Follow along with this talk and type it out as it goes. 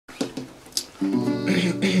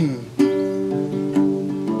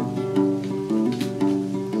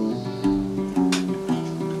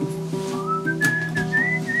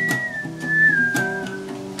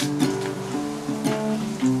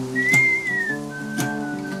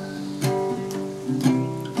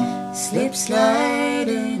Slip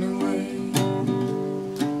sliding away,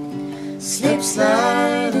 slip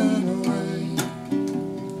sliding away.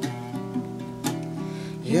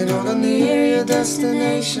 You know the nearer your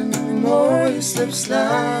destination, the more you slip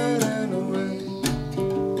sliding away.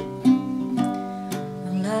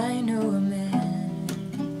 Well, I know a man,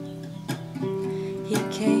 he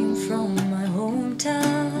came from my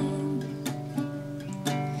hometown.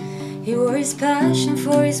 He wore his passion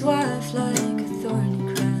for his wife like a thorny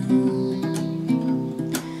crown.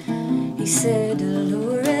 He said,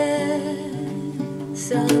 Dolores,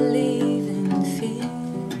 I'll leave and feel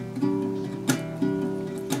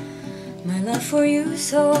my love for you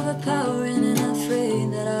is overpowering, and I'm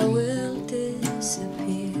afraid that I will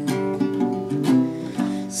disappear.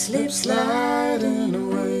 Slip sliding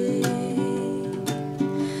away,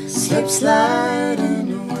 slip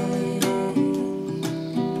sliding away.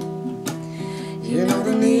 You know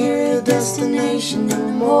the nearer your destination, the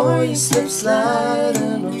more you slip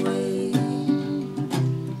sliding away.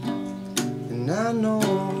 And I know a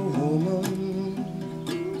woman,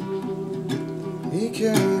 he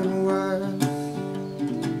became a wife.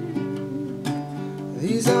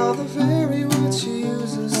 These are the very words she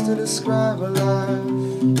uses to describe her life.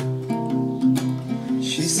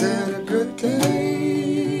 She said a good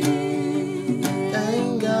day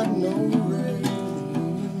ain't got no rain.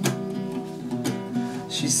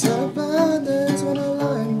 She said bad days when I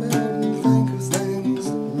lie in bed and think of things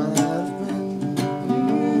that might have been.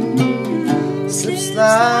 Slip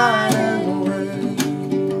sliding away,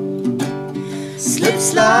 slip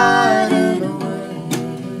sliding away.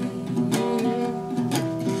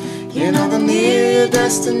 You know the nearer your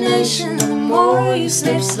destination, the more you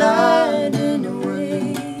slip sliding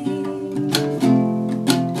away.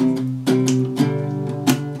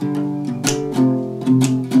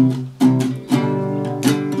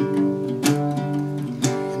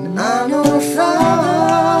 And I know a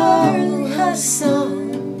father who has a son.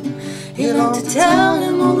 You long to tell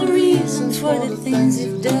him all the reasons for the things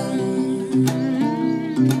you've done.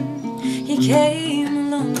 He came a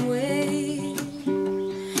long way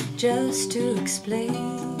just to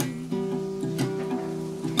explain.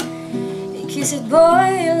 He kissed it, boy,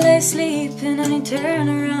 you lay sleeping, and he turned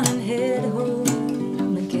around and head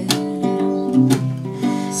home again.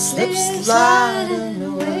 Slip sliding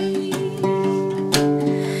away,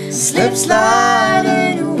 slip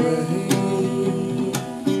sliding away.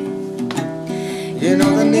 You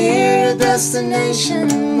know the nearer your destination,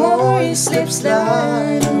 the more you slip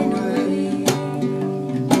sliding away.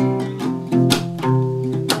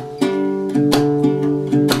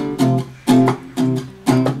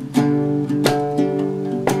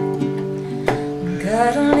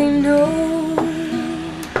 God only knows,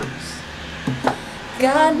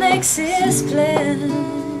 God makes his plan.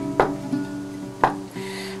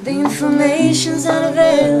 The information's not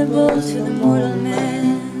available to the mortal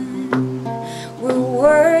man. We're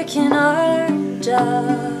working our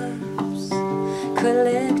jobs,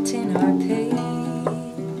 collecting our pay.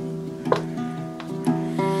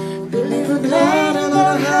 Believe we're gliding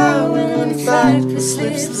on a highway, 95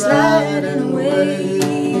 slips sliding away.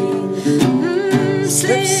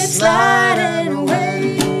 Slip sliding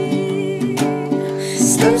away,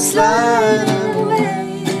 slip sliding away.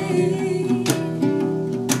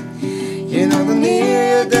 You know the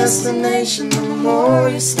nearer your destination, the more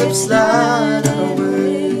you slip sliding away.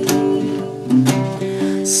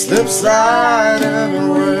 Slip sliding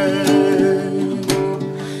away,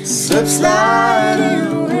 slip sliding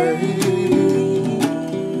away.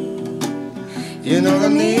 You know the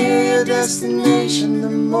nearer your destination, the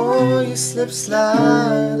more you slip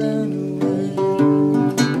sliding away.